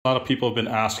A lot of people have been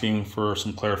asking for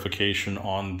some clarification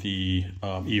on the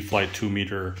E-Flite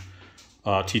 2-meter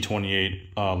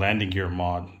T-28 landing gear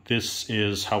mod. This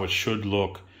is how it should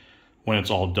look when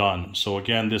it's all done. So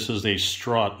again, this is a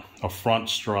strut, a front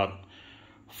strut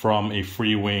from a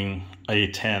free-wing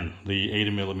A10, the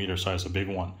 80mm size, a big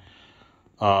one.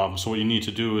 So what you need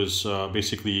to do is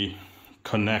basically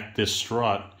connect this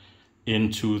strut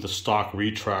into the stock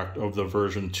retract of the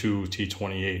version 2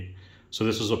 T-28. So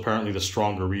this is apparently the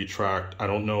stronger retract. I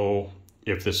don't know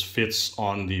if this fits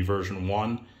on the version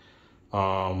 1,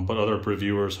 but other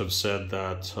reviewers have said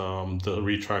that the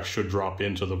retract should drop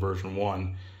into the version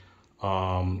 1,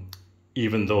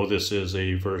 even though this is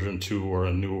a version 2 or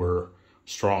a newer,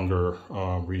 stronger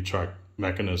retract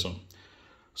mechanism.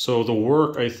 So the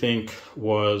work, I think,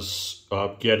 was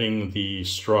getting the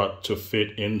strut to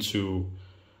fit into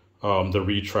the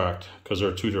retract, because there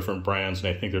are two different brands and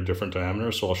I think they're different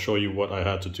diameters. So I'll show you what I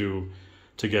had to do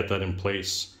to get that in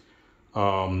place.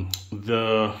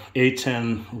 The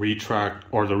A10 retract,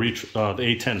 or the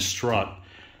A10 strut,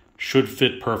 should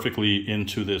fit perfectly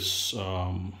into this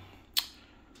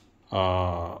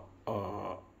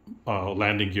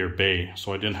landing gear bay.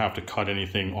 So I didn't have to cut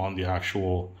anything on the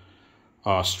actual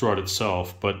strut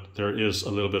itself, but there is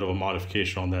a little bit of a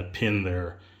modification on that pin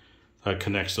there that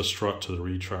connects the strut to the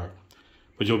retract.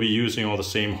 But you'll be using all the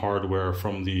same hardware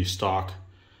from the stock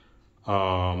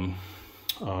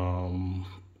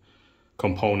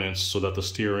components, so that the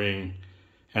steering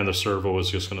and the servo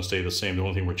is just going to stay the same. The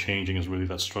only thing we're changing is really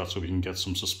that strut, so we can get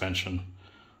some suspension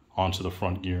onto the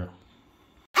front gear.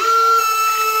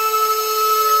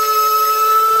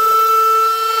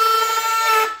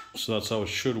 So that's how it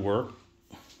should work.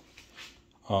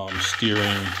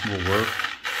 Steering will work.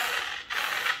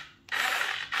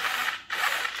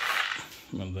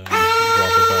 And then drop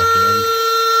it back in.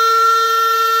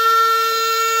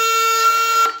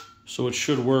 So it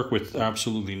should work with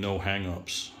absolutely no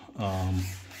hang-ups.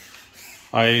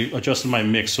 I adjusted my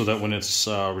mix so that when it's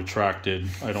retracted,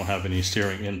 I don't have any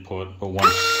steering input, but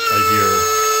once I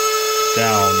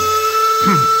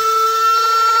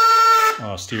gear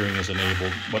down, steering is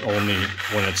enabled, but only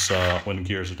when it's when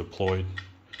gears are deployed.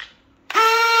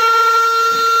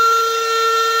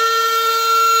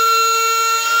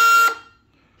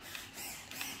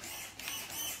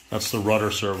 That's the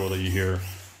rudder servo that you hear,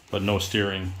 but no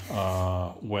steering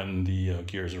when the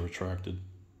gears are retracted.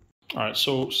 All right,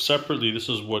 so separately, this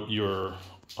is what your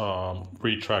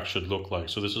retract should look like.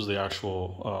 So this is the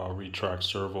actual retract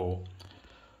servo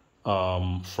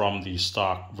from the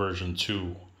stock version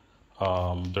 2.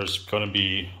 There's going to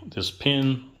be this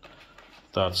pin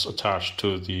that's attached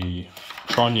to the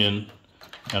trunnion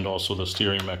and also the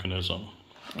steering mechanism.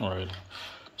 All right,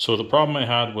 so the problem I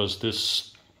had was this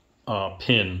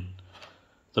pin.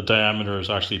 The diameter is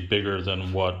actually bigger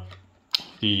than what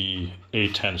the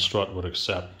A10 strut would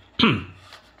accept.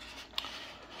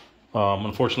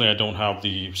 Unfortunately, I don't have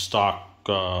the stock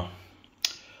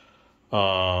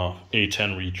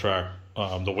A10 retract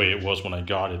the way it was when I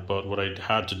got it, but what I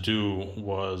had to do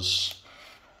was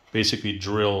basically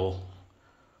drill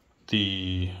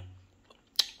the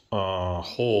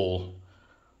hole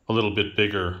a little bit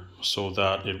bigger so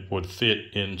that it would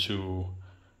fit into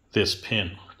this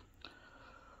pin.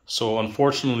 So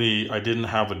unfortunately, I didn't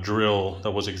have a drill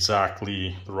that was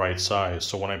exactly the right size.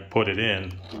 So when I put it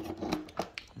in,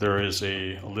 there is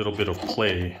a little bit of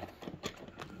play.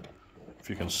 If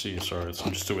you can see, sorry,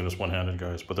 I'm just doing this one-handed,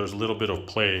 guys, but there's a little bit of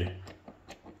play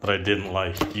that I didn't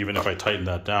like. Even if I tighten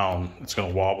that down, it's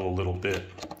gonna wobble a little bit.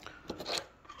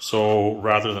 So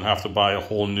rather than have to buy a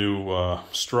whole new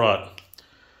strut,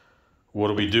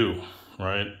 what do?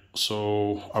 Right?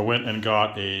 So I went and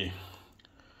got a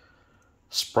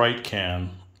Sprite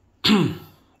can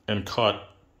and cut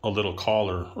a little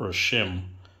collar or a shim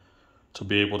to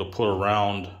be able to put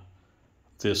around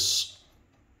this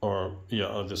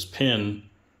this pin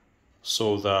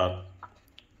so that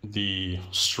the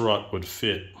strut would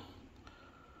fit.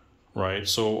 Right?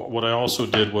 So what I also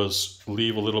did was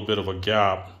leave a little bit of a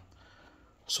gap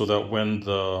so that when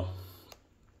the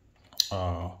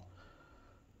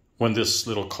when this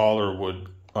little collar would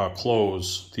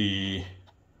close, the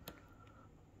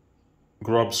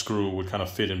grub screw would kind of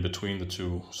fit in between the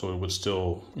two, so it would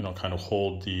still, kind of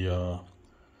hold the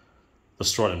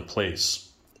strut in place.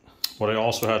 What I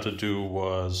also had to do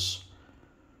was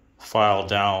file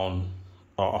down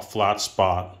a flat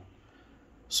spot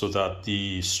so that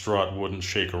the strut wouldn't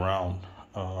shake around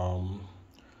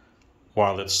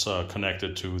while it's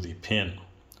connected to the pin.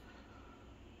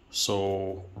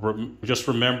 So just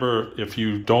remember, if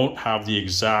you don't have the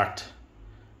exact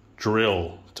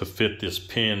drill to fit this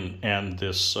pin and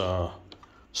this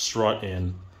strut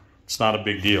in, it's not a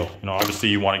big deal. You know, obviously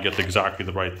you want to get exactly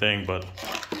the right thing, but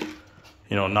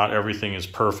you know, not everything is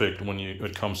perfect when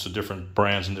it comes to different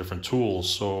brands and different tools.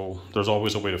 So there's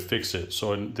always a way to fix it.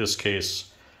 So in this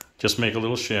case, just make a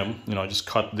little shim. You know, just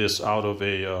cut this out of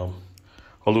a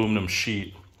aluminum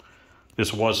sheet.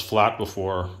 This was flat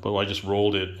before, but I just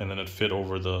rolled it and then it fit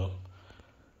over the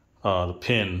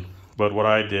pin. But what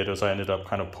I did is I ended up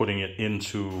kind of putting it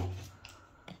into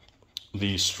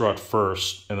the strut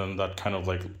first, and then that kind of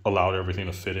like allowed everything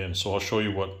to fit in. So I'll show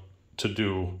you what to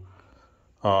do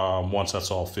once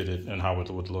that's all fitted and how it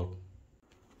would look.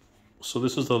 So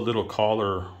this is the little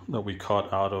collar that we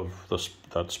cut out of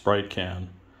that Sprite can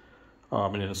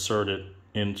and insert it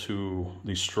into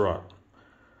the strut.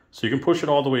 So you can push it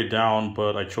all the way down,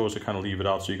 but I chose to kind of leave it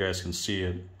out so you guys can see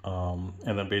it. And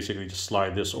then basically just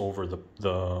slide this over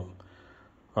the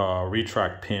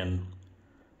retract pin,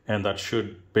 and that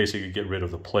should basically get rid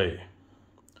of the play.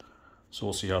 So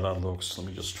we'll see how that looks. Let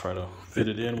me just try to fit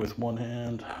it in with one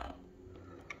hand.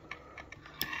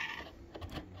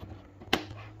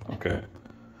 Okay,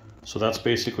 so that's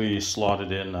basically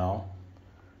slotted in now.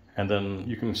 And then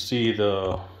you can see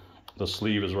the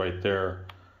sleeve is right there.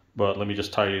 But let me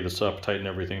just tidy this up, tighten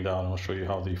everything down, and I'll show you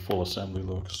how the full assembly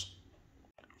looks.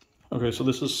 Okay, so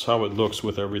this is how it looks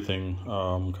with everything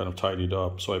kind of tidied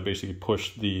up. So I basically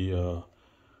pushed the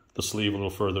sleeve a little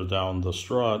further down the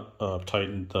strut,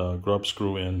 tightened the grub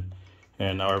screw in,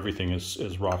 and now everything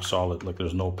is rock solid. Like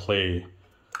there's no play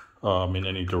in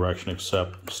any direction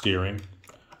except steering.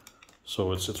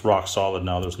 So it's rock solid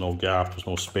now. There's no gap, there's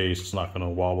no space. It's not going to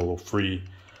wobble free.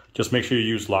 Just make sure you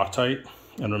use Loctite.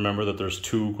 And remember that there's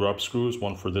two grub screws,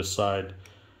 one for this side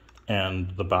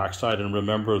and the back side. And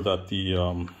remember that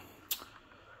the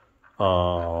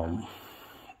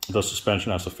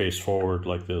suspension has to face forward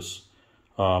like this.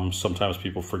 Sometimes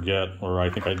people forget, or I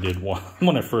think I did one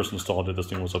when I first installed it. This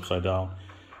thing was upside down.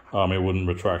 It wouldn't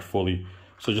retract fully.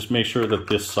 So just make sure that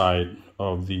this side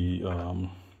of the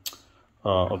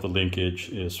linkage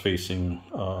is facing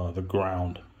the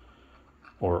ground,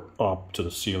 or up to the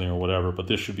ceiling or whatever, but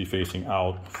this should be facing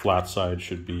out. Flat side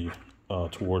should be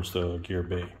towards the gear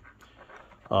bay.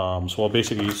 So I'll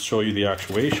basically show you the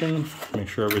actuation, make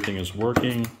sure everything is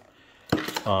working,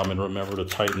 and remember to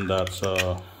tighten that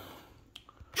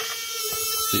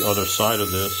the other side of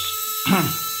this.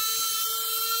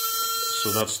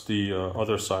 So that's the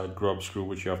other side grub screw,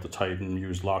 which you have to tighten.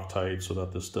 Use Loctite so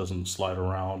that this doesn't slide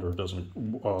around or doesn't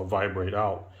vibrate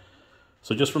out.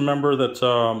 So just remember that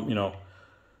you know,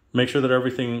 make sure that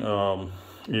everything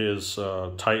is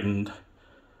tightened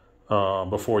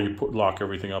before you lock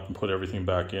everything up and put everything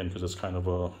back in, because it's kind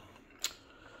of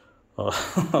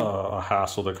a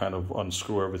hassle to kind of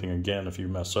unscrew everything again if you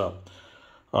mess up.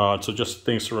 So just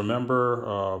things to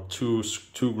remember: two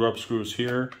grub screws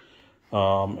here,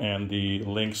 and the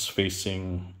links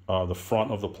facing the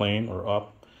front of the plane or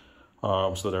up,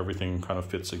 so that everything kind of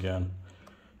fits again.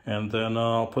 And then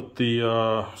I'll put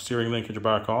the steering linkage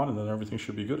back on, and then everything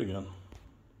should be good again.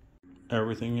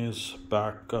 Everything is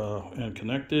back and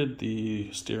connected.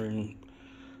 The steering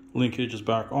linkage is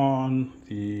back on.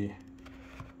 The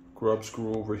grub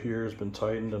screw over here has been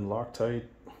tightened and Loctite.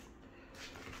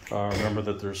 Remember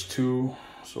that there's two,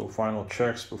 so final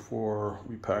checks before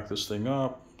we pack this thing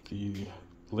up. The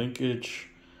linkage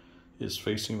is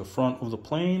facing the front of the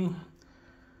plane.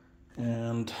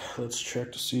 And let's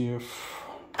check to see if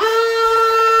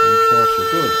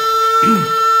are good.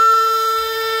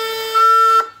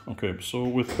 Okay, so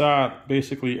with that,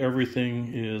 basically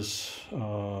everything is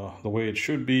the way it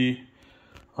should be.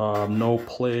 No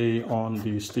play on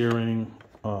the steering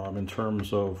in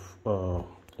terms of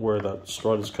where that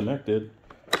strut is connected.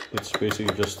 It's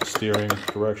basically just the steering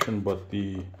direction, but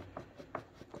the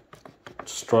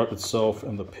strut itself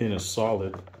and the pin is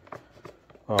solid.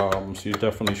 So you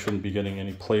definitely shouldn't be getting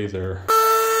any play there.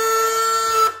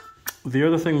 The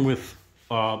other thing with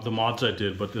the mods I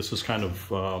did, but this is kind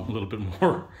of a little bit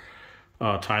more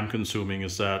time consuming,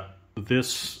 is that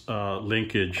this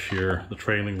linkage here, the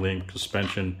trailing link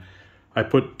suspension, I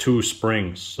put two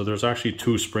springs. So there's actually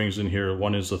two springs in here.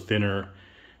 One is a thinner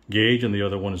gauge and the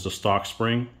other one is the stock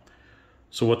spring.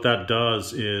 So what that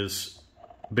does is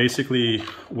basically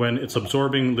when it's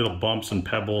absorbing little bumps and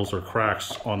pebbles or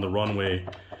cracks on the runway,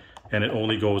 and it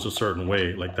only goes a certain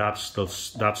way, like that's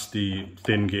the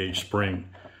thin gauge spring.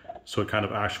 So it kind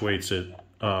of actuates it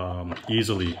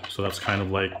easily. So that's kind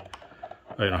of like,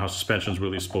 you know, how suspension is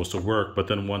really supposed to work. But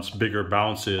then once bigger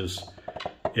bounces,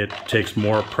 it takes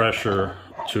more pressure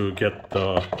to get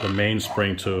the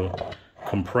mainspring to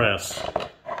compress.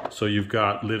 So you've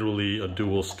got literally a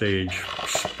dual stage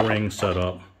spring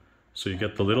setup. So you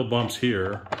get the little bumps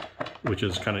here, which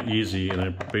is kind of easy, and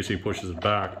it basically pushes it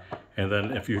back. And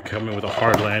then if you come in with a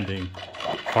hard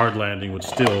landing would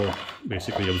still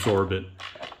basically absorb it.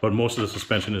 But most of the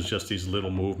suspension is just these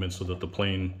little movements so that the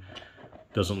plane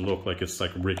doesn't look like it's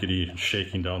like rickety and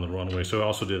shaking down the runway. So I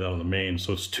also did that on the main.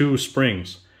 So it's 2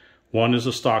 springs. One is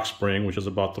a stock spring, which is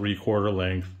about 3/4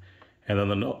 length. And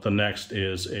then the next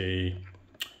is a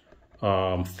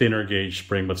thinner gauge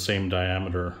spring, but same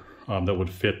diameter, that would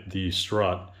fit the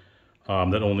strut,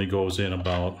 that only goes in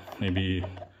about maybe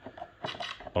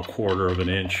 1/4 of an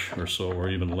inch or so, or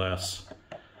even less.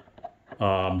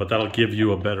 But that'll give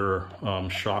you a better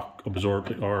shock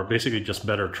absorption, or basically just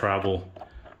better travel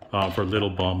for little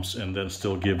bumps, and then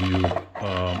still give you,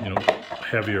 you know,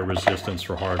 heavier resistance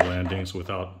for hard landings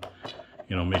without,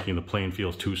 you know, making the plane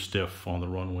feel too stiff on the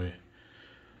runway.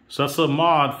 So that's the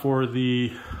mod for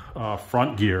the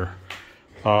front gear.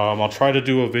 I'll try to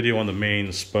do a video on the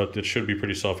mains, but it should be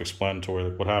pretty self-explanatory.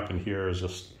 Like what happened here is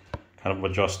just kind of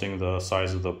adjusting the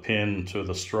size of the pin to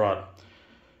the strut.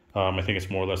 I think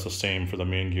it's more or less the same for the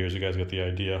main gears. You guys get the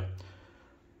idea.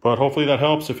 But hopefully that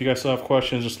helps. If you guys still have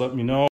questions, just let me know.